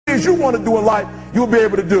things you want to do in life, you'll be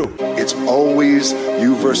able to do. It's always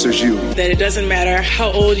you versus you. That it doesn't matter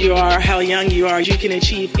how old you are, how young you are, you can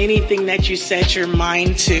achieve anything that you set your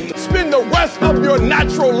mind to. Spend the rest of your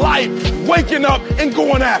natural life waking up and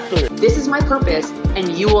going after it. This is my purpose,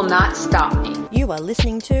 and you will not stop me. You are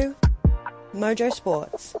listening to Mojo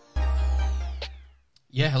Sports.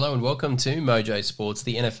 Yeah, hello and welcome to Mojo Sports,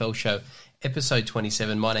 the NFL show, episode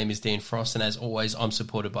 27. My name is Dan Frost, and as always, I'm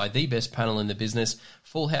supported by the best panel in the business.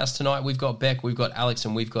 Full house tonight. We've got Beck, we've got Alex,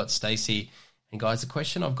 and we've got Stacey. And guys, the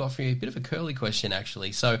question I've got for you, a bit of a curly question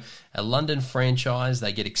actually. So, a London franchise,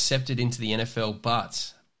 they get accepted into the NFL,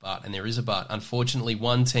 but, and there is a but, unfortunately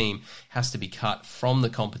one team has to be cut from the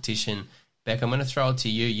competition. Beck, I'm going to throw it to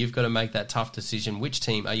you. You've got to make that tough decision. Which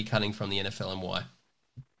team are you cutting from the NFL and why?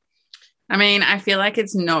 I mean, I feel like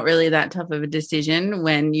it's not really that tough of a decision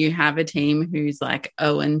when you have a team who's like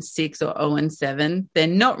 0-6 or 0-7. They're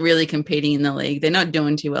not really competing in the league. They're not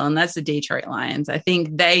doing too well, and that's the Detroit Lions. I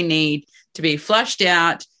think they need to be flushed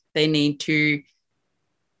out. They need to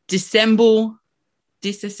disassemble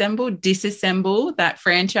that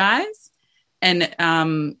franchise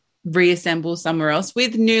and reassemble somewhere else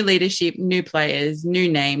with new leadership, new players, new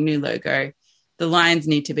name, new logo. The Lions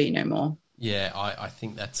need to be no more. Yeah, I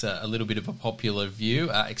think that's a little bit of a popular view,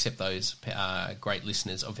 except those great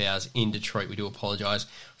listeners of ours in Detroit. We do apologise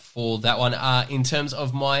for that one. In terms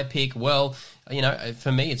of my pick, well, you know,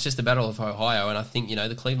 for me, it's just the Battle of Ohio. And I think, you know,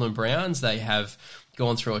 the Cleveland Browns, they have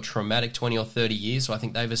gone through a traumatic 20 or 30 years, so I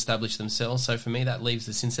think they've established themselves. So for me, that leaves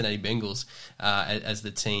the Cincinnati Bengals as the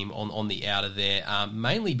team on the outer there,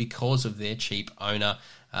 mainly because of their cheap owner,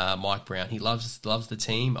 Mike Brown. He loves the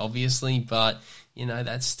team, obviously, but you know,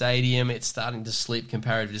 that stadium, it's starting to slip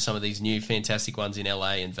comparative to some of these new fantastic ones in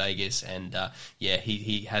LA and Vegas. And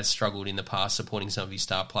he has struggled in the past supporting some of his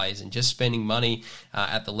star players and just spending money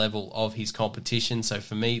at the level of his competition. So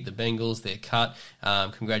for me, the Bengals, they're cut.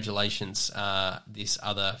 Congratulations, this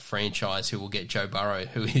other franchise who will get Joe Burrow,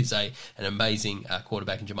 who is an amazing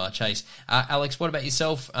quarterback, in Jamar Chase. Alex, what about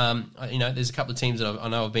yourself? You know, there's a couple of teams that I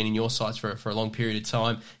know have been in your sights for a long period of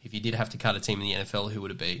time. If you did have to cut a team in the NFL, who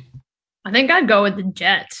would it be? I think I'd go with the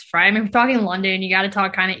Jets, right? I mean, if we're talking London, you got to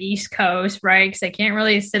talk kind of East Coast, right? Because they can't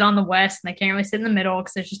really sit on the West and they can't really sit in the middle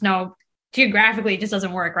because there's just geographically, it just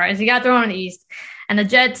doesn't work, right? So you got to throw on the East. And the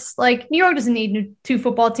Jets, like, New York doesn't need two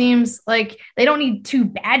football teams. Like, they don't need two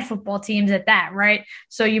bad football teams at that, right?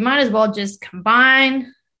 So you might as well just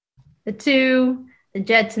combine the two, the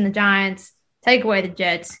Jets and the Giants, take away the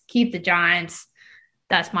Jets, keep the Giants.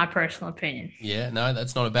 That's my personal opinion. Yeah, no,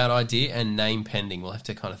 that's not a bad idea. And name pending. We'll have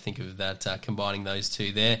to kind of think of that, combining those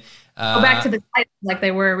two there. Go back to the Titans like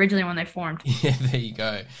they were originally when they formed. Yeah, there you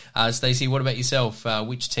go. Stacey, what about yourself?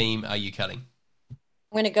 Which team are you cutting? I'm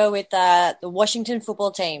going to go with the Washington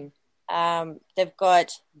football team. They've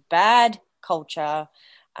got bad culture.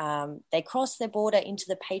 They cross their border into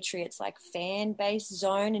the Patriots like fan base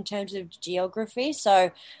zone in terms of geography.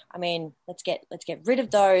 So, I mean, let's get rid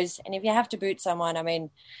of those. And if you have to boot someone, I mean,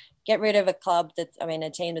 get rid of a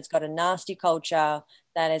team that's got a nasty culture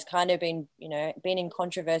that has kind of been in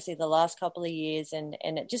controversy the last couple of years. And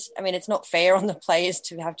it just, I mean, it's not fair on the players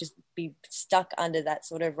to have to be stuck under that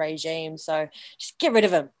sort of regime. So just get rid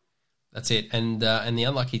of them. That's it. And the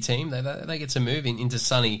unlucky team, they get to move into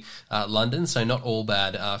sunny London, so not all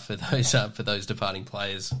bad for those departing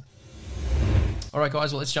players. All right,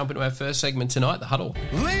 guys, well, let's jump into our first segment tonight, the huddle.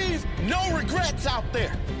 Leave no regrets out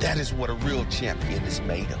there. That is what a real champion is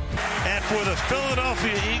made of. And for the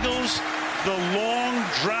Philadelphia Eagles, the long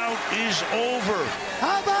drought is over.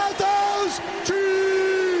 How about those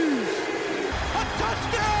Chiefs? A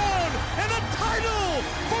touchdown and a title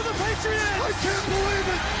for the Patriots. I can't believe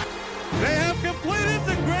it. They have completed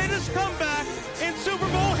the greatest comeback in Super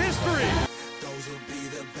Bowl history. Those will be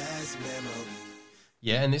the best memories.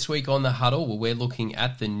 Yeah, and this week on The Huddle, well, we're looking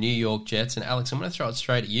at the New York Jets. And Alex, I'm going to throw it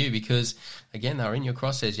straight at you because, again, they were in your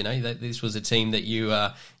crosshairs. You know, this was a team that you,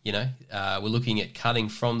 were looking at cutting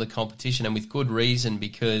from the competition, and with good reason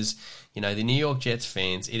because, you know, the New York Jets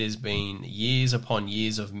fans, it has been years upon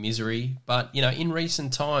years of misery. But, you know, in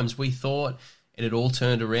recent times, we thought it had all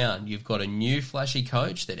turned around. You've got a new flashy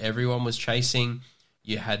coach that everyone was chasing.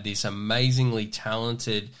 You had this amazingly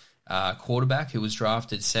talented quarterback who was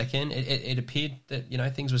drafted second. It appeared that, you know,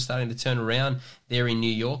 things were starting to turn around there in New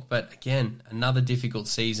York. But again, another difficult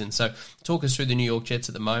season. So talk us through the New York Jets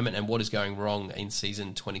at the moment and what is going wrong in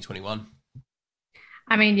season 2021.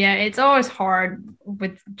 I mean, yeah, it's always hard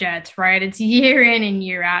with Jets, right? It's year in and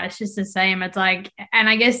year out. It's just the same. It's like, and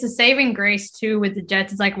I guess the saving grace too with the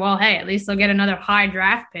Jets is like, well, hey, at least they'll get another high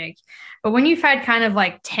draft pick. But when you've had kind of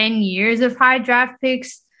like 10 years of high draft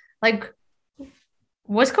picks, like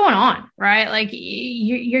what's going on, right? Like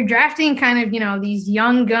you're drafting kind of, these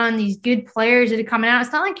young gun, these good players that are coming out.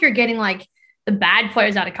 It's not like you're getting like the bad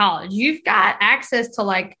players out of college. You've got access to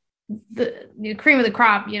like the cream of the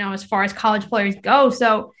crop, as far as college players go.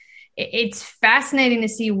 So it's fascinating to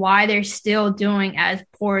see why they're still doing as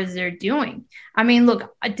poor as they're doing. I mean,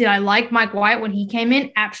 look, did I like Mike White when he came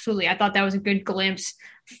in? Absolutely. I thought that was a good glimpse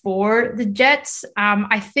for the Jets.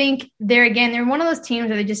 I think they're one of those teams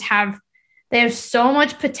where they have so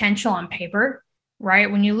much potential on paper, right?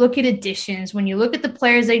 When you look at additions, when you look at the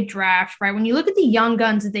players they draft, right? When you look at the young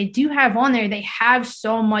guns that they do have on there, they have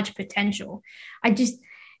so much potential.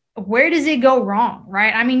 Where does it go wrong,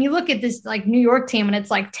 right? I mean, you look at this like New York team and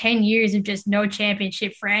it's like 10 years of just no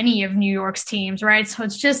championship for any of New York's teams, right? So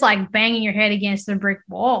it's just like banging your head against the brick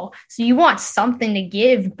wall. So you want something to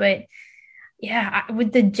give, but yeah,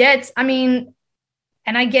 with the Jets, I mean,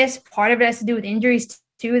 and I guess part of it has to do with injuries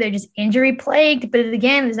too. They're just injury plagued, but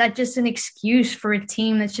again, is that just an excuse for a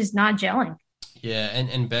team that's just not gelling? Yeah,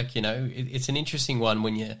 and Beck, it's an interesting one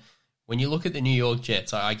when you look at the New York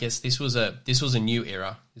Jets. I guess this was a new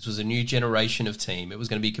era. This was a new generation of team. It was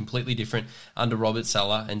going to be completely different under Robert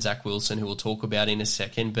Saleh and Zach Wilson, who we'll talk about in a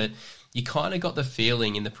second. But you kind of got the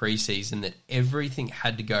feeling in the preseason that everything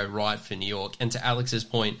had to go right for New York. And to Alex's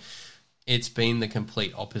point, it's been the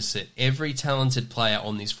complete opposite. Every talented player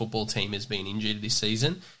on this football team has been injured this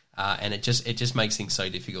season, and it just makes things so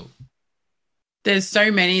difficult. There's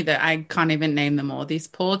so many that I can't even name them all. This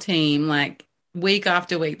poor team, like week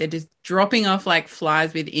after week, they're just dropping off like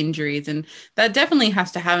flies with injuries, and that definitely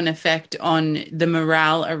has to have an effect on the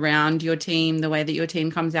morale around your team, the way that your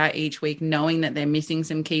team comes out each week, knowing that they're missing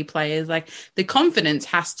some key players. Like the confidence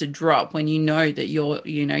has to drop when you know that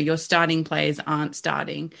your starting players aren't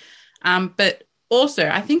starting. But also,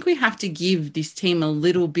 I think we have to give this team a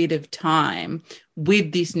little bit of time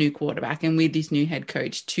with this new quarterback and with this new head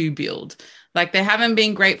coach to build. Like they haven't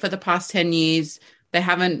been great for the past 10 years. They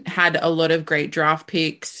haven't had a lot of great draft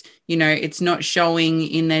picks. It's not showing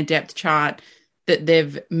in their depth chart that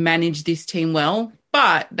they've managed this team well,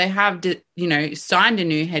 but they have, signed a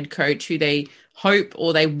new head coach who they hope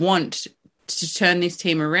or they want to turn this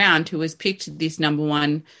team around, who was picked this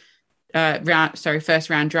first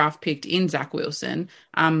round draft picked in Zach Wilson.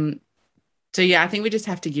 So yeah, I think we just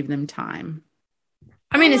have to give them time.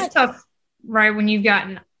 I mean, it's tough, right? When you've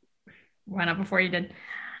gotten went up before you did.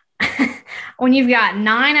 When you've got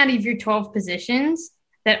 9 out of your 12 positions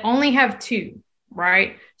that only have 2,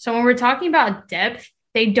 right? So when we're talking about depth,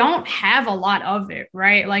 they don't have a lot of it,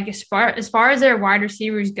 right? Like as far as their wide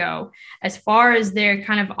receivers go, as far as their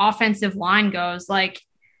kind of offensive line goes, like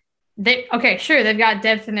they've got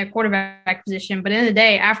depth in their quarterback position, but in the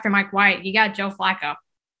day after Mike White, you got Joe Flacco.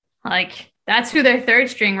 Like that's who their third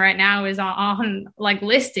string right now is on like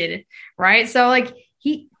listed, right? So like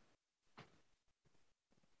he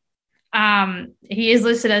is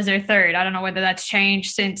listed as their third. I don't know whether that's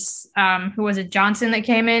changed since who was it, Johnson, that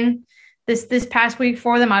came in this past week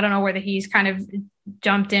for them. I don't know whether he's kind of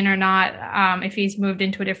jumped in or not, if he's moved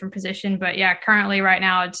into a different position. But yeah, currently right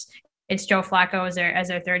now it's Joe Flacco as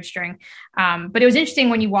their third string. But it was interesting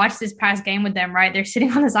when you watch this past game with them, right? They're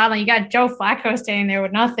sitting on the sideline. You got Joe Flacco standing there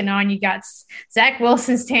with nothing on. You got Zach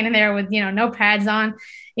Wilson standing there with, no pads on.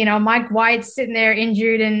 Mike White's sitting there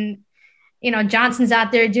injured, and Johnson's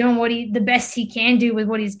out there doing the best he can do with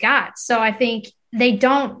what he's got. So I think they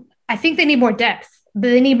need more depth, but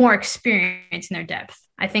they need more experience in their depth.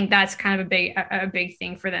 I think that's kind of a big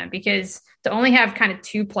thing for them, because to only have kind of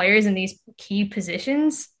 2 players in these key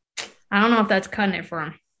positions, I don't know if that's cutting it for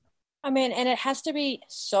them. I mean, and it has to be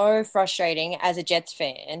so frustrating as a Jets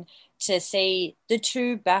fan to see the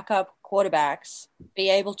 2 backup quarterbacks be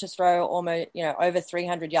able to throw almost, over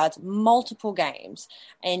 300 yards, multiple games.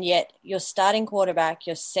 And yet your starting quarterback,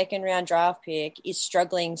 your second round draft pick, is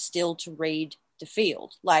struggling still to read the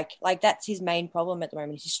field. Like that's his main problem at the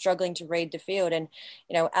moment. He's struggling to read the field. And,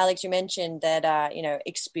 Alex, you mentioned that,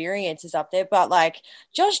 experience is up there, but like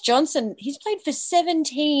Josh Johnson, he's played for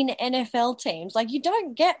 17 NFL teams. Like you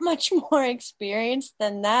don't get much more experience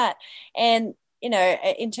than that. And,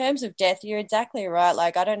 in terms of depth, you're exactly right.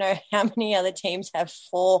 Like, I don't know how many other teams have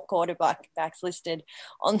 4 quarterbacks listed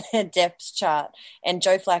on their depth chart, and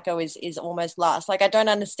Joe Flacco is almost last. Like, I don't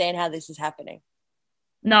understand how this is happening.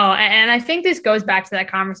 No, and I think this goes back to that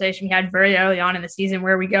conversation we had very early on in the season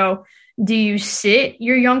where we go, do you sit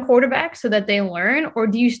your young quarterback so that they learn, or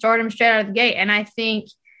do you start them straight out of the gate? And I think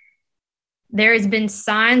there has been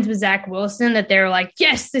signs with Zach Wilson that they're like,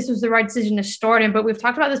 yes, this was the right decision to start him. But we've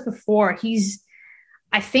talked about this before.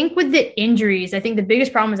 I think with the injuries, I think the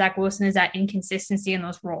biggest problem with Zach Wilson is that inconsistency in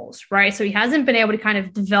those roles, right? So he hasn't been able to kind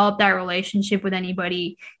of develop that relationship with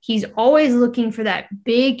anybody. He's always looking for that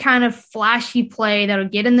big kind of flashy play that'll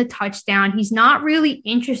get him the touchdown. He's not really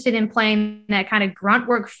interested in playing that kind of grunt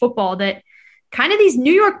work football that kind of these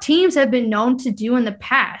New York teams have been known to do in the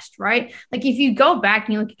past, right? Like if you go back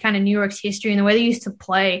and you look at kind of New York's history and the way they used to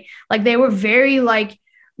play, like they were very like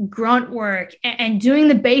grunt work and doing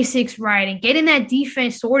the basics right and getting that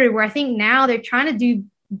defense sorted, where I think now they're trying to do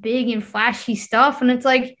big and flashy stuff. And it's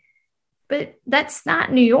like, but that's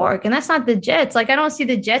not New York and that's not the Jets. Like I don't see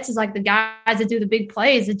the Jets as like the guys that do the big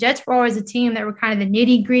plays. The Jets were always a team that were kind of the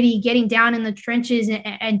nitty gritty, getting down in the trenches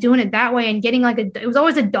and doing it that way and getting it was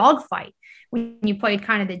always a dogfight when you played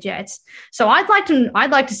kind of the Jets. So I'd like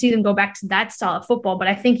to see them go back to that style of football, but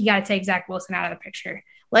I think you got to take Zach Wilson out of the picture.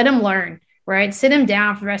 Let him learn. Right? Sit him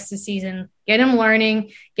down for the rest of the season, get him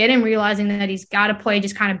learning, get him realizing that he's got to play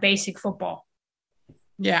just kind of basic football.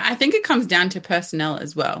 Yeah, I think it comes down to personnel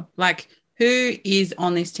as well. Like, who is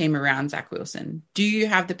on this team around Zach Wilson? Do you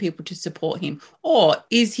have the people to support him? Or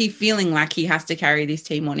is he feeling like he has to carry this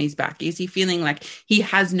team on his back? Is he feeling like he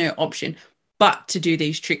has no option but to do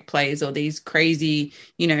these trick plays or these crazy,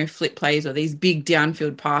 flip plays or these big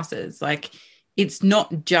downfield passes? Like, it's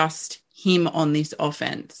not just him on this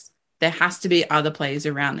offense. There has to be other players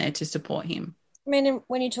around there to support him. I mean,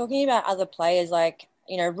 when you're talking about other players, like,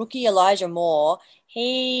 rookie Elijah Moore,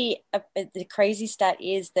 the crazy stat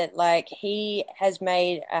is that, like, he has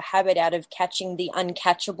made a habit out of catching the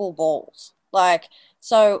uncatchable balls. Like,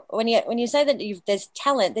 so when you say that there's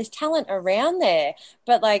talent around there,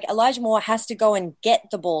 but like Elijah Moore has to go and get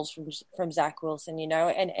the balls from Zach Wilson,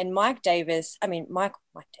 and Mike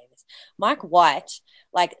White,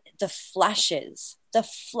 like the flashes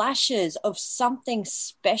of something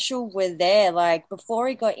special were there. Like before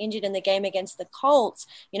he got injured in the game against the Colts,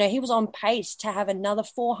 he was on pace to have another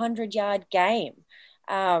 400-yard game.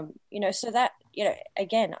 So that,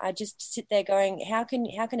 again, I just sit there going, how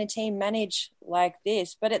can a team manage like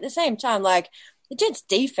this? But at the same time, like the Jets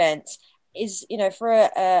defense is, for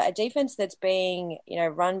a defense that's being,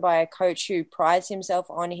 run by a coach who prides himself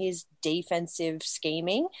on his defensive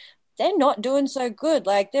scheming, they're not doing so good.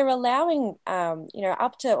 Like they're allowing,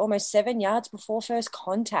 up to almost 7 yards before first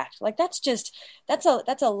contact. Like that's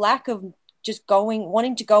a lack of just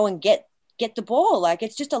wanting to go and get the ball. Like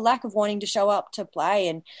it's just a lack of wanting to show up to play.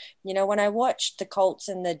 And, when I watched the Colts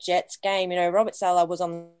and the Jets game, Robert Saleh was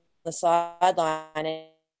on the sideline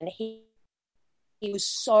and he was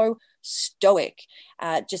so stoic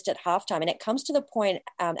just at halftime. And it comes to the point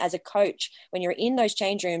as a coach, when you're in those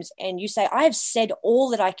change rooms and you say, I have said all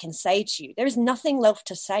that I can say to you. There is nothing left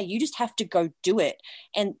to say. You just have to go do it.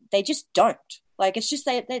 And they just don't. Like, it's just,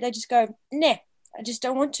 they just go, nah, I just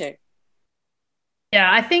don't want to. Yeah,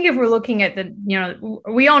 I think if we're looking at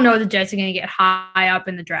we all know the Jets are going to get high up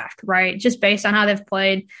in the draft, right? Just based on how they've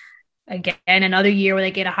played. Again, another year where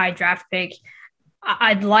they get a high draft pick.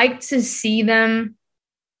 I'd like to see them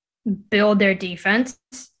build their defense.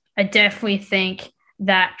 I definitely think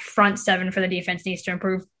that front seven for the defense needs to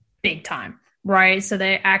improve big time, right? So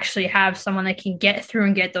they actually have someone that can get through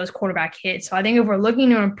and get those quarterback hits. So I think if we're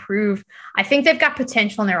looking to improve, I think they've got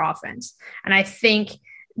potential in their offense. And I think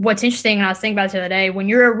what's interesting, and I was thinking about it the other day, when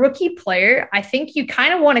you're a rookie player, I think you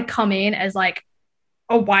kind of want to come in as like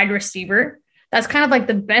a wide receiver. That's kind of like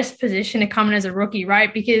the best position to come in as a rookie,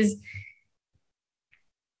 right? Because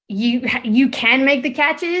you can make the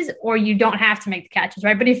catches or you don't have to make the catches,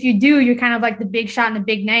 right? But if you do, you're kind of like the big shot and the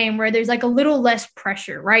big name where there's like a little less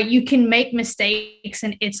pressure, right? You can make mistakes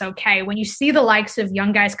and it's okay. When you see the likes of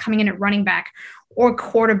young guys coming in at running back or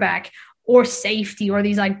quarterback or safety or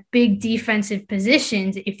these like big defensive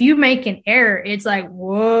positions, if you make an error, it's like,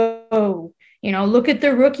 whoa, look at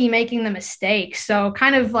the rookie making the mistake. So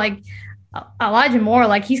kind of like Elijah Moore,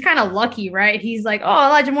 like he's kind of lucky, right? He's like, oh,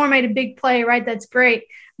 Elijah Moore made a big play, right? That's great.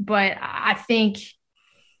 But I think,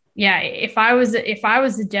 yeah, if I was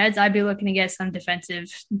the Jets, I'd be looking to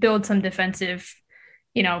build some defensive,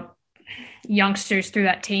 youngsters through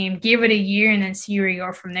that team, give it a year and then see where you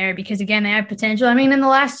go from there. Because again, they have potential. I mean, in the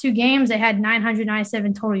last 2 games, they had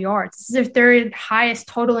 997 total yards. This is their third highest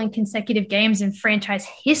total in consecutive games in franchise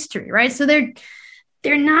history, right? So they're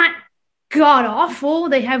not god awful.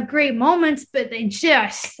 They have great moments, but they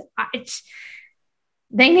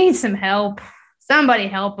need some help. Somebody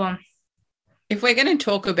help them. If we're going to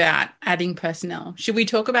talk about adding personnel, should we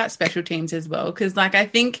talk about special teams as well? Because I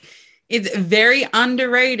think It's very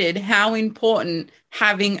underrated how important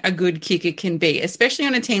having a good kicker can be, especially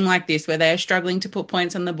on a team like this where they are struggling to put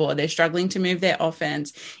points on the board. They're struggling to move their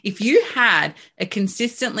offense. If you had a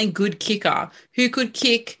consistently good kicker who could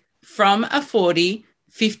kick from a 40,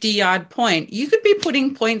 50-yard point, you could be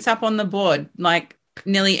putting points up on the board like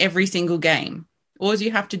nearly every single game. All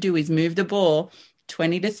you have to do is move the ball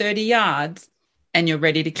 20 to 30 yards and you're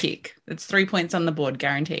ready to kick. That's 3 points on the board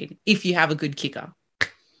guaranteed if you have a good kicker.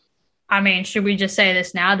 I mean, should we just say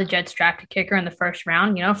this now? The Jets draft a kicker in the first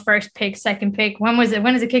round, first pick, second pick. When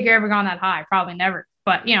has a kicker ever gone that high? Probably never.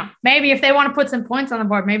 But, maybe if they want to put some points on the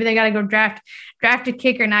board, maybe they got to go draft a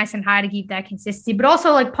kicker nice and high to keep that consistency. But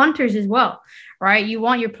also like punters as well, right? You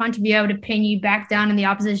want your punt to be able to pin you back down in the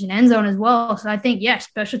opposition end zone as well. So I think, yes,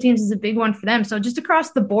 special teams is a big one for them. So just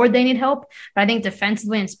across the board, they need help. But I think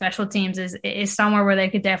defensively and special teams is somewhere where they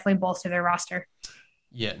could definitely bolster their roster.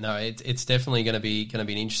 Yeah, no, it's definitely going to be an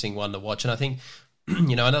interesting one to watch. And I think,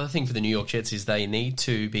 another thing for the New York Jets is they need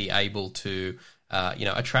to be able to,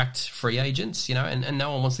 attract free agents, and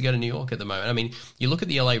no one wants to go to New York at the moment. I mean, you look at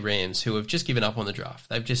the LA Rams who have just given up on the draft.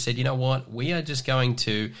 They've just said, you know what, we are just going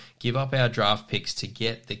to give up our draft picks to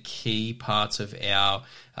get the key parts of our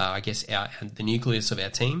the nucleus of our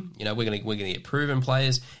team. We're going to get proven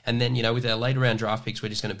players. And then, with our later round draft picks, we're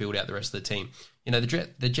just going to build out the rest of the team.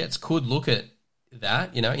 The Jets could look at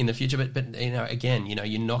that, in the future, but again,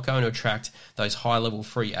 you're not going to attract those high level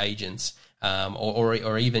free agents,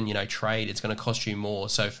 or even, trade. It's going to cost you more.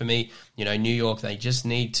 So for me, New York, they just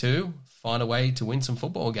need to find a way to win some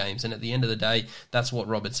football games. And at the end of the day, that's what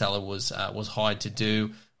Robert Saleh was hired to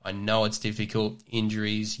do. I know it's difficult,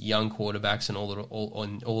 injuries, young quarterbacks, and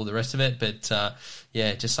all the rest of it. But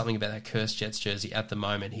just something about that cursed Jets jersey at the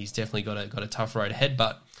moment. He's definitely got a tough road ahead,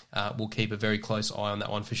 but we'll keep a very close eye on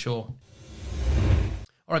that one for sure.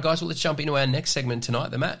 All right, guys, well, let's jump into our next segment tonight,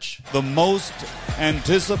 the match. The most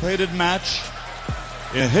anticipated match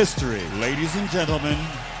in history. Ladies and gentlemen,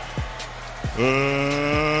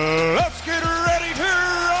 let's get ready to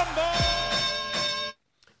rumble!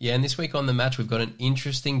 Yeah, and this week on the match, we've got an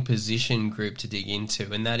interesting position group to dig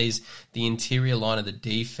into, and that is the interior line of the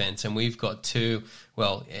defense. And we've got two,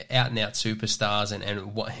 out-and-out superstars, and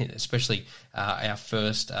especially our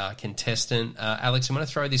first contestant. Alex, I'm going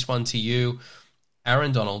to throw this one to you.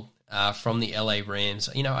 Aaron Donald from the LA Rams.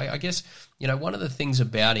 I guess, one of the things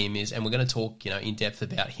about him is, and we're going to talk, in depth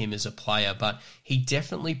about him as a player, but he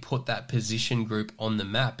definitely put that position group on the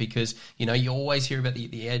map because, you always hear about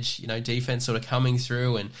the edge, defense sort of coming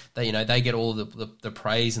through and they get all the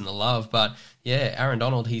praise and the love. But yeah, Aaron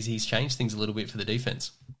Donald, he's changed things a little bit for the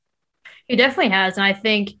defense. He definitely has. And I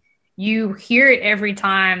think you hear it every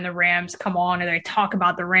time the Rams come on or they talk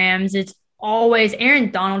about the Rams. It's always Aaron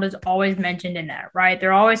Donald is always mentioned in that, right?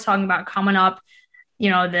 They're always talking about coming up,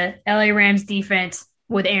 the LA Rams defense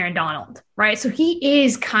with Aaron Donald, right? So he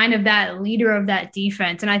is kind of that leader of that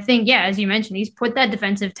defense. And I think, as you mentioned, he's put that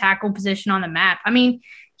defensive tackle position on the map. I mean,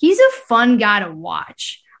 he's a fun guy to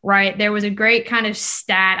watch, right? There was a great kind of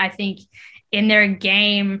stat, I think, in their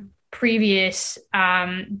game previous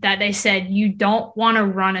that they said you don't want to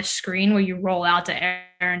run a screen where you roll out to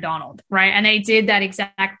Aaron Donald, right? And they did that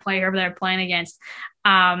exact play whoever they're playing against.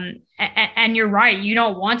 And you're right, you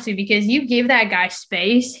don't want to because you give that guy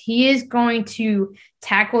space, he is going to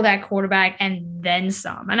tackle that quarterback and then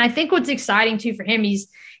some. And I think what's exciting too for him, he's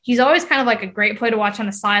always kind of like a great play to watch on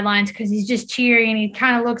the sidelines because he's just cheering and he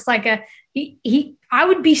kind of looks like I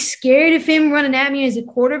would be scared of him running at me as a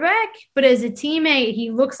quarterback, but as a teammate, he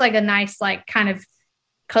looks like a nice, like kind of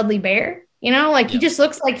cuddly bear, He just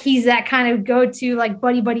looks like he's that kind of go-to, like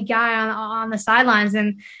buddy guy on the sidelines.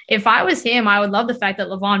 And if I was him, I would love the fact that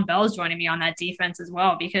Le'Veon Bell's joining me on that defense as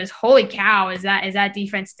well, because holy cow, is that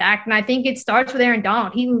defense stacked? And I think it starts with Aaron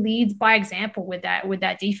Donald. He leads by example with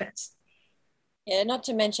that defense. Yeah, not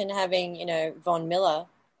to mention having, Von Miller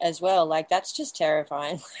as well. Like, that's just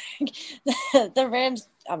terrifying. The Rams,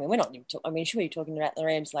 I mean, we're not even should we be talking about the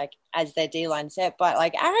Rams, like, as their D-line set, but,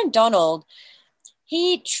 like, Aaron Donald,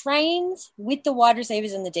 he trains with the wide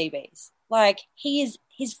receivers and the DBs. Like, his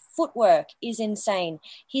footwork is insane.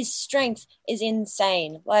 His strength is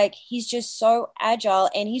insane. Like, he's just so agile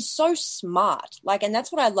and he's so smart. Like, and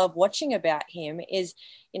that's what I love watching about him is,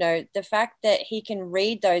 the fact that he can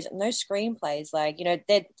read those screenplays. Like,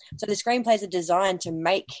 so the screenplays are designed to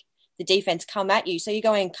make the defense come at you. So you're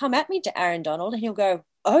going, come at me to Aaron Donald, and he'll go,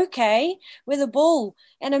 okay, with a bull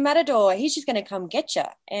and a matador, he's just going to come get you.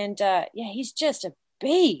 And he's just a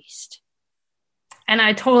beast. And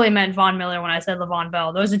I totally meant Von Miller when I said Le'Veon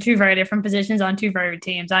Bell. Those are two very different positions on two very good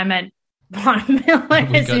teams. I meant Von Miller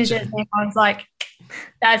as soon as his name. I was like,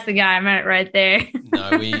 That's the guy I meant right there.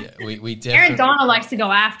 No, we definitely. Aaron Donald likes to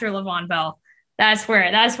go after Le'Veon Bell. That's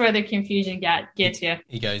where the confusion gets you.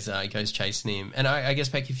 He goes chasing him, and I guess,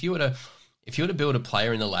 Beck, if you were to build a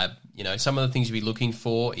player in the lab, some of the things you'd be looking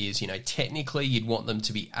for is, technically you'd want them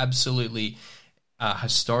to be absolutely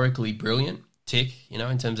historically brilliant. Tick, in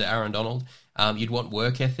terms of Aaron Donald. You'd want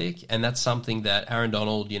work ethic, and that's something that Aaron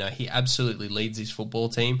Donald, he absolutely leads his football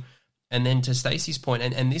team. And then to Stacey's point,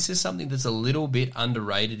 and this is something that's a little bit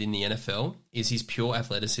underrated in the NFL, is his pure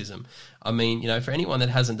athleticism. I mean, for anyone that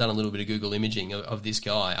hasn't done a little bit of Google imaging of this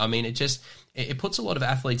guy, I mean, it puts a lot of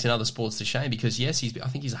athletes in other sports to shame because, yes, I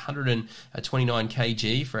think he's 129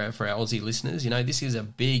 kg for our Aussie listeners. This is a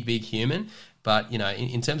big, big human. But,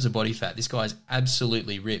 in terms of body fat, this guy's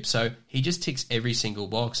absolutely ripped. So he just ticks every single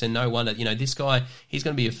box. And no wonder, this guy, he's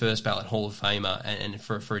going to be a first ballot Hall of Famer and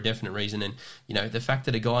for a definite reason. And, the fact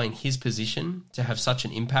that a guy in his position to have such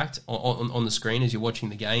an impact on the screen as you're watching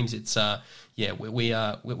the games, it's,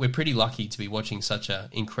 we're pretty lucky to be watching such an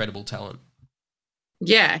incredible talent.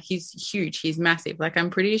 Yeah, he's huge. He's massive. Like,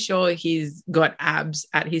 I'm pretty sure he's got abs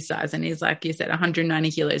at his size. And he's, like you said,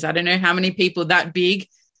 190 kilos. I don't know how many people that big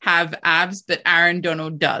have abs, but Aaron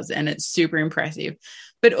Donald does, and it's super impressive.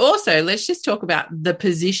 But also, let's just talk about the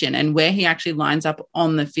position and where he actually lines up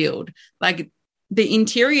on the field. Like, the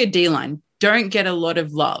interior D-line don't get a lot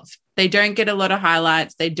of love. They don't get a lot of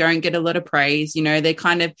highlights. They don't get a lot of praise. They're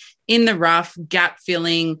kind of in the rough, gap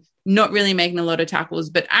filling, not really making a lot of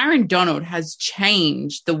tackles. But Aaron Donald has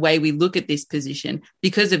changed the way we look at this position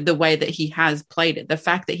because of the way that he has played it. The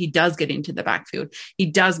fact that he does get into the backfield, he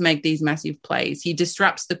does make these massive plays. He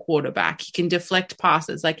disrupts the quarterback. He can deflect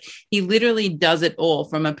passes. Like, he literally does it all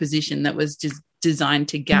from a position that was just designed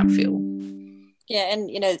to gap fill. Yeah, and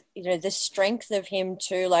the strength of him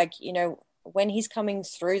too. Like, when he's coming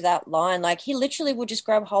through that line, like, he literally will just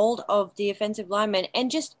grab hold of the offensive lineman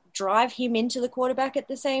and just drive him into the quarterback at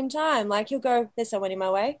the same time. Like, he'll go, there's someone in my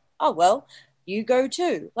way. Oh, well, you go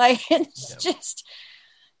too. Like, it's just...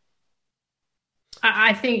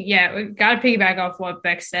 I think, we got to piggyback off what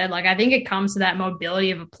Beck said. Like, I think it comes to that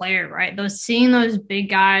mobility of a player, right? Seeing those big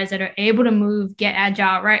guys that are able to move, get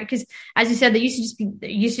agile, right? Because as you said, they used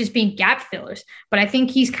to just be gap fillers. But I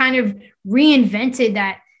think he's kind of reinvented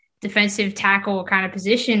that defensive tackle kind of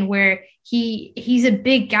position where he's a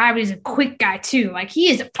big guy, but he's a quick guy too. Like,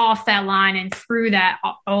 he is off that line and through that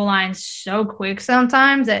O-line so quick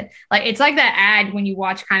sometimes that, like, it's like that ad when you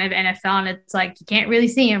watch kind of NFL and it's like, you can't really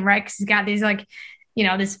see him, right? Because he's got these, like,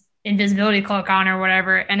 this invisibility cloak on or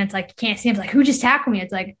whatever. And it's like, you can't see him. It's like, who just tackled me?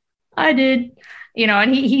 It's like, I did.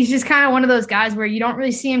 And he's just kind of one of those guys where you don't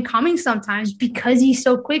really see him coming sometimes because he's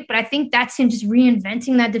so quick. But I think that's him just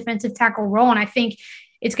reinventing that defensive tackle role. And I think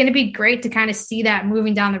it's going to be great to kind of see that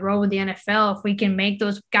moving down the road with the NFL. If we can make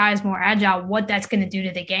those guys more agile, what that's going to do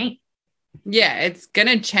to the game. Yeah, it's going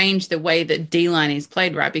to change the way that D-line is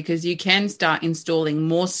played, right? Because you can start installing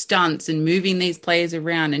more stunts and moving these players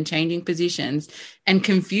around and changing positions and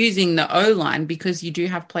confusing the O-line because you do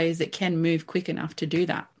have players that can move quick enough to do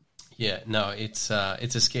that. Yeah, no, it's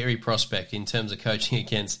a scary prospect in terms of coaching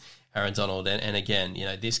against Aaron Donald. And again,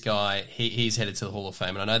 this guy, he's headed to the Hall of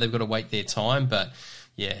Fame. And I know they've got to wait their time, but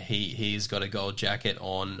yeah, he's got a gold jacket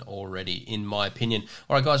on already, in my opinion.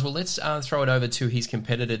 All right, guys, well, let's throw it over to his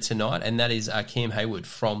competitor tonight, and that is Cam Heyward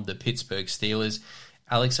from the Pittsburgh Steelers.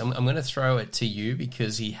 Alex, I'm going to throw it to you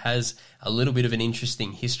because he has a little bit of an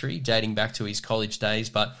interesting history dating back to his college days.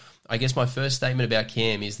 But I guess my first statement about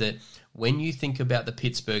Cam is that when you think about the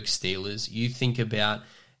Pittsburgh Steelers, you think about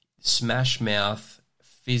smash mouth,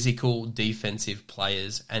 physical, defensive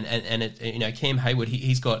players, and Cam Heyward,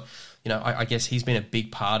 he's got. I guess he's been a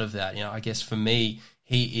big part of that. I guess for me,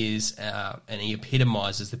 he is, and he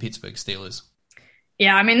epitomizes the Pittsburgh Steelers.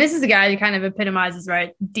 Yeah, I mean, this is a guy who kind of epitomizes,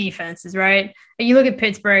 right, defenses, right? You look at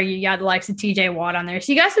Pittsburgh, you got the likes of TJ Watt on there.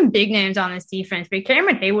 So you got some big names on this defense, but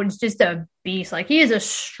Cameron Heyward is just a beast. Like, he is a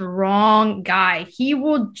strong guy. He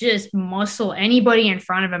will just muscle anybody in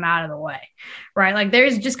front of him out of the way, right? Like,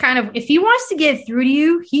 there's just kind of, if he wants to get through to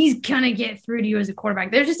you, he's going to get through to you as a quarterback.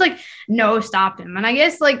 There's just, like, no stopping him. And I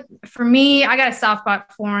guess, like, for me, I got a soft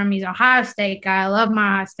spot for him. He's an Ohio State guy. I love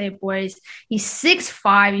my Ohio State boys. He's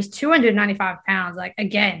 6'5". He's 295 pounds. Like,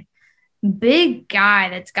 again, big guy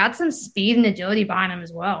that's got some speed and agility behind him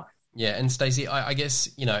as well. Yeah, and Stacey, I guess,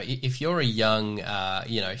 if you're a young,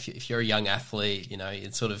 if you're a young athlete,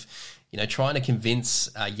 it's sort of, trying to convince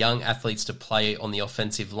young athletes to play on the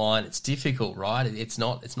offensive line, it's difficult, right? It's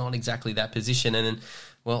not exactly that position. And then,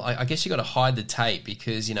 well, I guess you got to hide the tape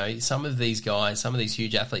because, some of these guys, some of these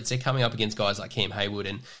huge athletes, they're coming up against guys like Cam Heyward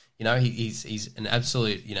and, You know, he's an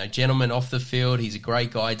absolute, you know, gentleman off the field. He's a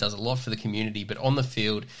great guy, does a lot for the community, but on the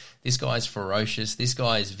field, this guy is ferocious. This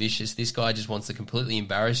guy is vicious. This guy just wants to completely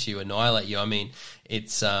embarrass you, annihilate you. I mean,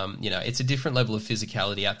 it's you know, it's a different level of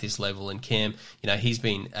physicality at this level. And Cam, you know, he's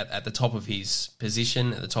been at the top of his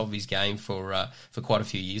position, at the top of his game for quite a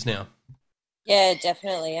few years now. Yeah,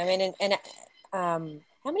 definitely. I mean, and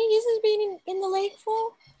how many years has he been in the league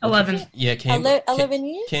for? 11. Yeah, 11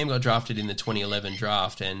 years. Cam got drafted in the 2011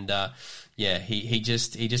 draft, and yeah, he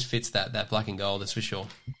just fits that black and gold. That's for sure.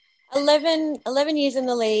 11 years in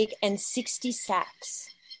the league and 60 sacks.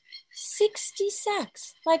 60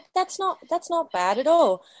 sacks. Like, that's not bad at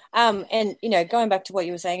all. And, you know, going back to what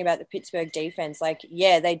you were saying about the Pittsburgh defense, like,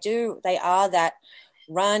 yeah, they are that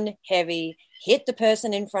run heavy, hit the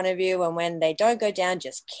person in front of you, and when they don't go down,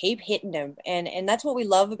 just keep hitting them. And that's what we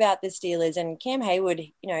love about the Steelers. And Cam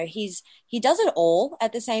Heyward, you know, he does it all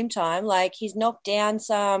at the same time. Like, he's knocked down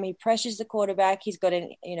some, he pressures the quarterback, he's got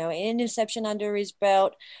an interception under his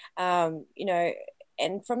belt, you know,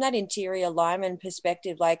 and from that interior lineman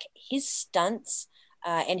perspective, like, his stunts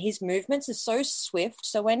and his movements are so swift.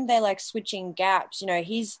 So when they're like switching gaps, you know,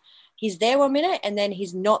 he's there 1 minute and then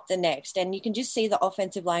he's not the next. And you can just see the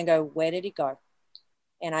offensive line go, where did he go?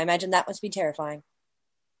 And I imagine that must be terrifying.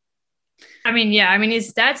 I mean, yeah. I mean,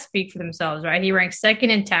 his stats speak for themselves, right? He ranks second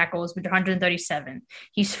in tackles with 137.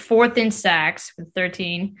 He's fourth in sacks with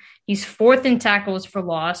 13. He's fourth in tackles for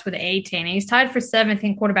loss with 18. And he's tied for seventh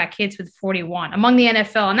in quarterback hits with 41 among the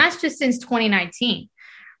NFL. And that's just since 2019,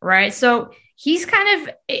 right? So he's kind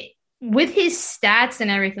of... with his stats and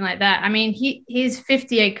everything like that, I mean, his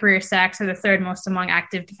 58 career sacks are the third most among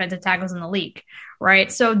active defensive tackles in the league,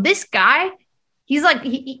 right? So this guy, he's like,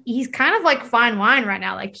 he's kind of like fine wine right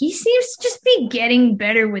now. Like, he seems to just be getting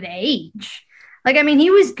better with age. Like, I mean, he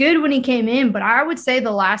was good when he came in, but I would say the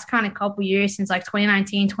last kind of couple years since like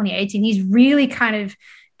 2019, 2018, he's really kind of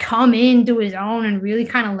come into his own and really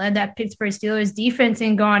kind of led that Pittsburgh Steelers defense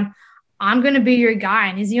and gone, I'm going to be your guy.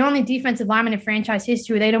 And he's the only defensive lineman in franchise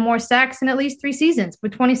history with 8 or more sacks in at least 3 seasons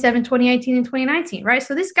with 27, 2018, and 2019, right?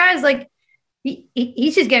 So this guy's like,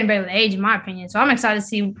 he's just getting better with age, in my opinion. So I'm excited to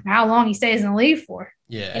see how long he stays in the league for.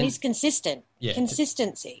 Yeah. And he's consistent. Yeah.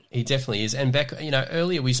 Consistency. He definitely is. And Beck, you know,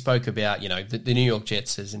 earlier we spoke about, you know, the New York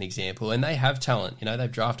Jets as an example, and they have talent. You know,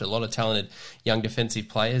 they've drafted a lot of talented young defensive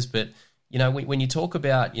players, but you know, when you talk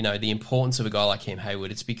about, you know, the importance of a guy like Cam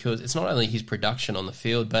Heyward, it's because it's not only his production on the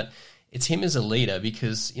field, but it's him as a leader,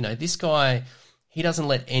 because, you know, this guy, he doesn't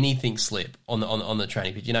let anything slip on the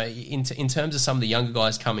training pitch. You know, in terms of some of the younger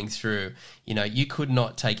guys coming through, you know, you could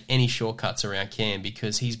not take any shortcuts around Cam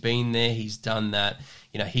because he's been there, he's done that.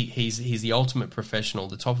 You know, he's the ultimate professional,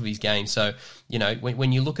 the top of his game. So, you know,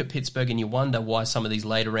 when you look at Pittsburgh and you wonder why some of these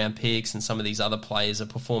later round picks and some of these other players are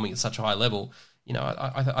performing at such a high level, you know,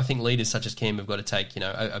 I think leaders such as Cam have got to take, you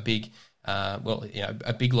know, a big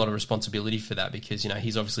lot of responsibility for that, because, you know,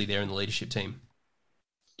 he's obviously there in the leadership team.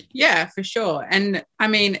 Yeah, for sure. And I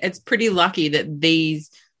mean, it's pretty lucky that these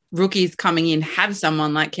rookies coming in have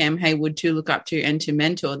someone like Cam Heyward to look up to and to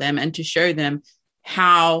mentor them and to show them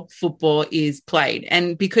how football is played.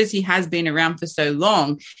 And because he has been around for so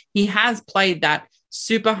long, he has played that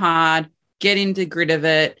super hard, get into grit of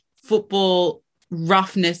it, football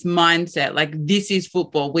roughness mindset. Like, this is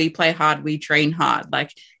football. We play hard, we train hard.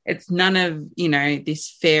 Like, it's none of, you know, this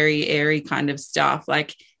fairy airy kind of stuff.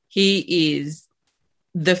 Like, he is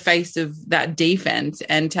the face of that defense,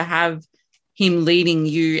 and to have him leading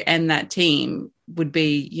you and that team would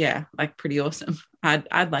be, yeah, like pretty awesome.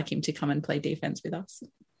 I'd like him to come and play defense with us.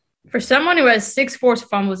 For someone who has 6 forced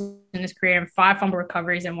fumbles in his career and 5 fumble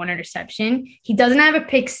recoveries and 1 interception, he doesn't have a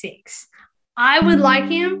pick 6. I would like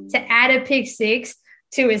him to add a pick 6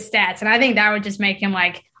 to his stats, and I think that would just make him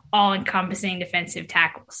like all-encompassing defensive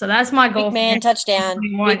tackle. So that's my goal. Big man touchdown.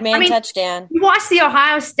 Big man touchdown. You watched the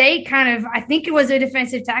Ohio State kind of, I think it was a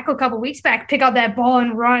defensive tackle a couple of weeks back, pick up that ball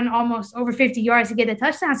and run almost over 50 yards to get the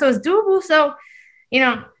touchdown. So it's doable. So, you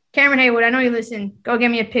know, Cameron Heyward, I know you listen. Go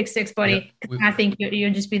get me a pick 6, buddy. Yeah, I think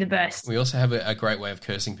you'll just be the best. We also have a great way of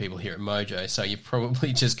cursing people here at Mojo, so you've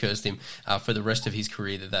probably just cursed him for the rest of his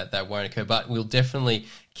career. That won't occur, but we'll definitely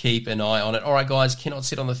keep an eye on it. All right, guys, cannot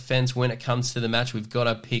sit on the fence when it comes to the match. We've got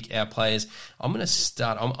to pick our players. I'm going to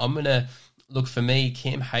start. I'm going to look, for me,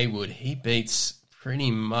 Cam Heyward. He beats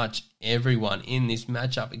pretty much everyone in this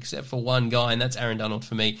matchup except for one guy, and that's Aaron Donald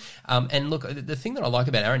for me. And look, the thing that I like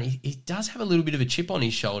about Aaron, he does have a little bit of a chip on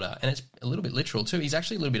his shoulder, and it's a little bit literal too. He's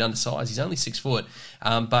actually a little bit undersized. He's only 6 foot,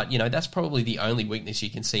 but that's probably the only weakness you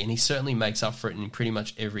can see, and he certainly makes up for it in pretty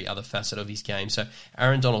much every other facet of his game. So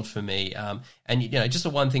Aaron Donald for me. And just the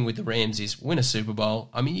one thing with the Rams is win a Super Bowl.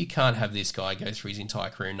 I mean, you can't have this guy go through his entire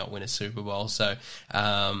career and not win a Super Bowl. So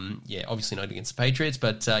obviously not against the Patriots,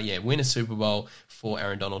 but win a Super Bowl for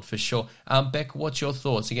Aaron Donald for sure. Beck, what's your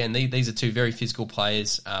thoughts? Again, these are two very physical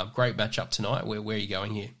players. Great matchup tonight. Where are you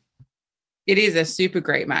going here? It is a super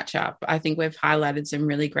great matchup. I think we've highlighted some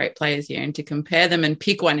really great players here, and to compare them and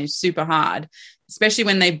pick one is super hard, especially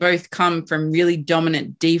when they both come from really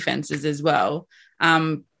dominant defenses as well.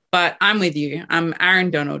 But I'm with you.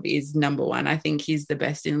 Aaron Donald is number one. I think he's the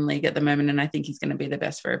best in the league at the moment, and I think he's going to be the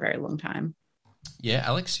best for a very long time. Yeah,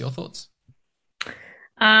 Alex, your thoughts?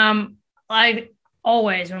 Like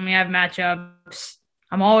always, when we have matchups,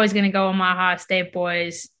 I'm always going to go with my Ohio State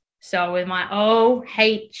boys. So with my O,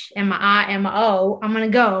 H, and my I, and my O, I'm going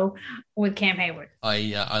to go with Cam Heyward.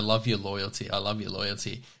 I love your loyalty.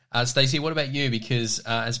 Stacey, what about you? Because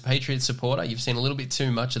as a Patriots supporter, you've seen a little bit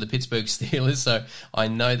too much of the Pittsburgh Steelers, so I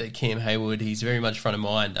know that Cam Heyward, he's very much front of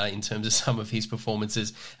mind in terms of some of his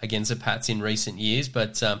performances against the Pats in recent years.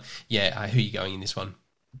 But, who are you going in this one?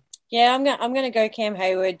 Yeah, I'm going to go Cam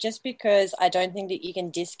Heyward just because I don't think that you can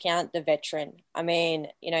discount the veteran. I mean,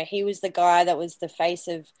 he was the guy that was the face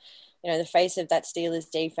of that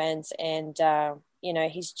Steelers defense, and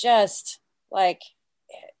he's just like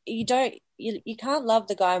you can't love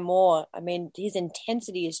the guy more. I mean, his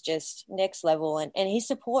intensity is just next level, and he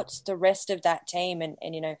supports the rest of that team. And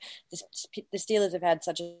the Steelers have had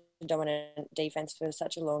such a dominant defense for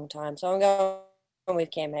such a long time, so I'm going with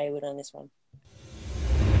Cam Heyward on this one.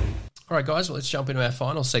 All right, guys, well, let's jump into our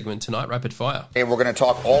final segment tonight, Rapid Fire. Hey, we're going to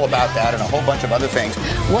talk all about that and a whole bunch of other things.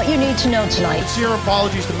 What you need to know tonight. Sincere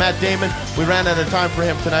apologies to Matt Damon. We ran out of time for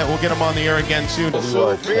him tonight. We'll get him on the air again soon.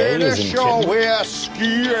 So finish your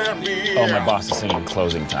whiskey and beer. Oh, my boss is singing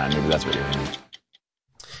Closing Time. Maybe that's what you're hearing.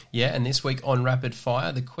 Yeah, and this week on Rapid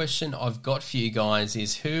Fire, the question I've got for you guys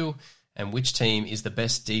is who and which team is the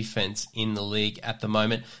best defense in the league at the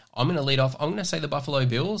moment? I'm going to lead off. I'm going to say the Buffalo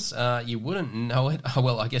Bills. You wouldn't know it.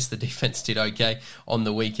 Well, I guess the defense did okay on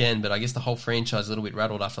the weekend, but I guess the whole franchise is a little bit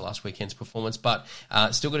rattled after last weekend's performance. But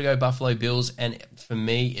still got to go Buffalo Bills. And for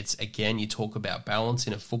me, it's, again, you talk about balance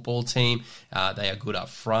in a football team. They are good up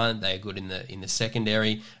front. They are good in the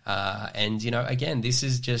secondary. And, again, this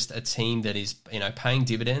is just a team that is, paying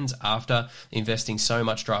dividends after investing so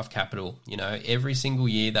much draft capital. Every single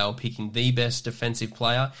year they were picking the best defensive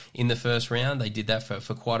player in the first round. They did that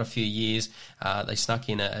for quite a few years. They snuck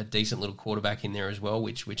in a decent little quarterback in there as well,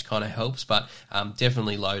 which kind of helps, but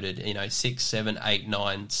definitely loaded, 6, 7, 8,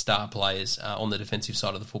 9 star players on the defensive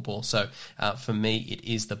side of the football. So for me, it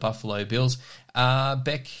is the Buffalo Bills.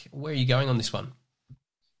 Beck, where are you going on this one?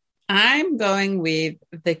 I'm going with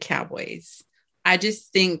the Cowboys. I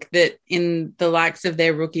just think that in the likes of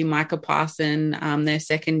their rookie Micah Parson, their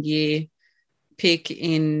second year pick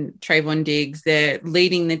in Trayvon Diggs, they're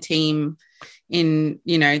leading the team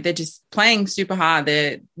they're just playing super hard.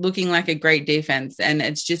 They're looking like a great defense, and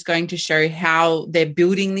it's just going to show how they're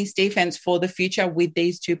building this defense for the future with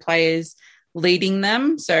these two players leading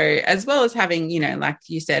them. So as well as having, like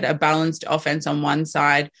you said, a balanced offense on one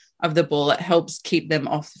side of the ball, it helps keep them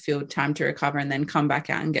off the field, time to recover, and then come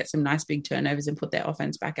back out and get some nice big turnovers and put their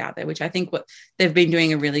offense back out there, which I think what they've been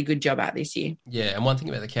doing a really good job at this year. Yeah, and one thing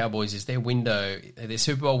about the Cowboys is their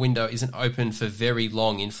Super Bowl window isn't open for very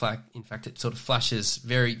long. In fact, it sort of flashes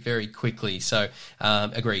very, very quickly. So,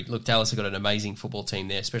 agreed. Look, Dallas have got an amazing football team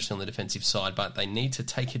there, especially on the defensive side, but they need to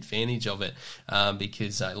take advantage of it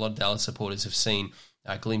because a lot of Dallas supporters have seen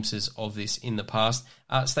glimpses of this in the past.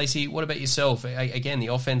 Stacey, what about yourself? Again, the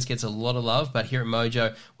offense gets a lot of love, but here at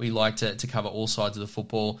Mojo, we like to cover all sides of the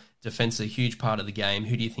football. Defense is a huge part of the game.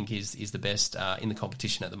 Who do you think is the best in the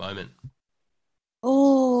competition at the moment?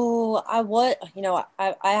 Oh,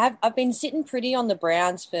 I've been sitting pretty on the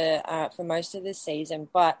Browns for most of this season,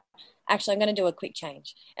 but actually I'm going to do a quick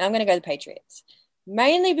change, and I'm going to go the Patriots.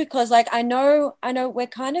 Mainly because, I know we're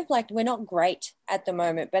kind of we're not great at the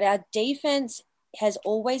moment, but our defense has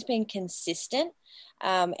always been consistent,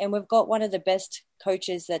 and we've got one of the best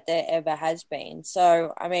coaches that there ever has been.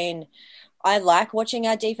 So, I mean, I like watching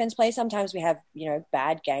our defense play. Sometimes we have,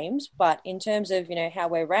 bad games, but in terms of, how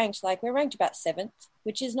we're ranked about 7th,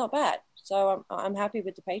 which is not bad. So I'm happy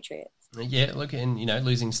with the Patriots. Yeah, look, and,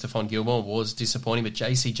 losing Stephon Gilmore was disappointing, but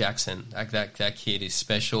JC Jackson, that kid is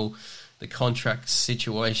special. The contract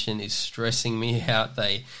situation is stressing me out.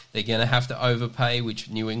 They're going to have to overpay,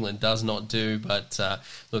 which New England does not do. But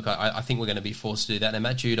look, I think we're going to be forced to do that. And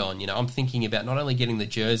Matt Judon, I'm thinking about not only getting the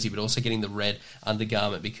jersey, but also getting the red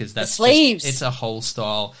undergarment, because that's the sleeves. It's a whole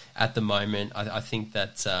style at the moment. I think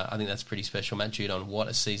that's pretty special. Matt Judon, what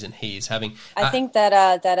a season he is having. I think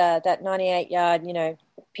that 98-yard,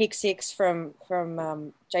 pick six from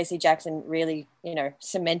JC Jackson really,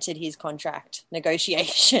 cemented his contract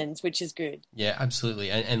negotiations, which is good. Yeah, absolutely.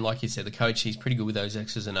 And like you said, the coach, he's pretty good with those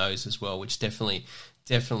X's and O's as well, which definitely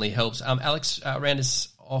helps. Alex, round us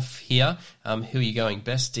off here. Who are you going?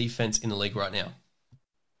 Best defense in the league right now?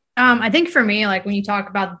 I think for me, like when you talk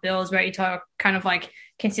about the Bills, right, you talk kind of like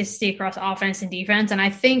consistency across offense and defense. And I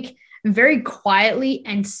think very quietly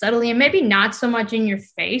and subtly, and maybe not so much in your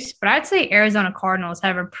face, but I'd say Arizona Cardinals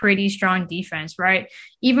have a pretty strong defense, right?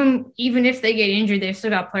 Even if they get injured, they've still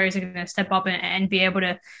got players that are going to step up and be able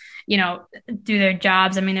to, do their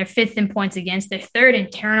jobs. I mean, they're 5th in points against, they're 3rd in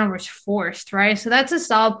turnovers forced, right? So that's a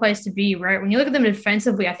solid place to be, right? When you look at them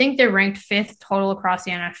defensively, I think they're ranked 5th total across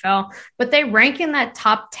the NFL, but they rank in that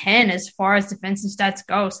top 10 as far as defensive stats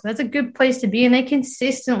go. So that's a good place to be, and they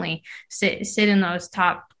consistently sit in those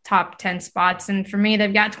top 10 spots. And for me,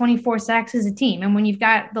 they've got 24 sacks as a team. And when you've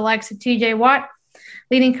got the likes of TJ Watt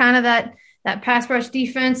leading kind of that pass rush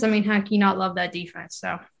defense, I mean, how can you not love that defense?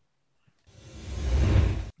 So.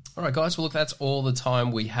 All right, guys. Well, look, that's all the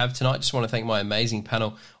time we have tonight. Just want to thank my amazing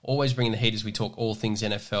panel, always bringing the heat as we talk all things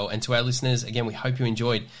NFL. And to our listeners, again, we hope you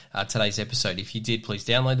enjoyed today's episode. If you did, please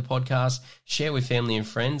download the podcast, share with family and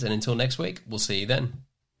friends. And until next week, we'll see you then.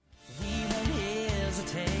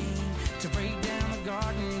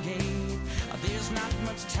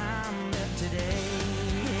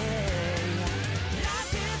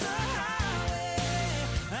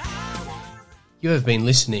 You have been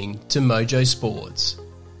listening to Mojo Sports.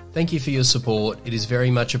 Thank you for your support. It is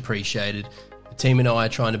very much appreciated. The team and I are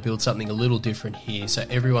trying to build something a little different here, so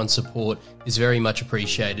everyone's support is very much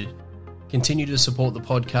appreciated. Continue to support the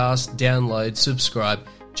podcast, download, subscribe,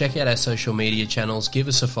 check out our social media channels, give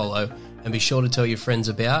us a follow, and be sure to tell your friends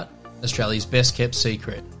about Australia's best kept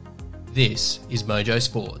secret. This is Mojo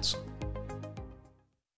Sports.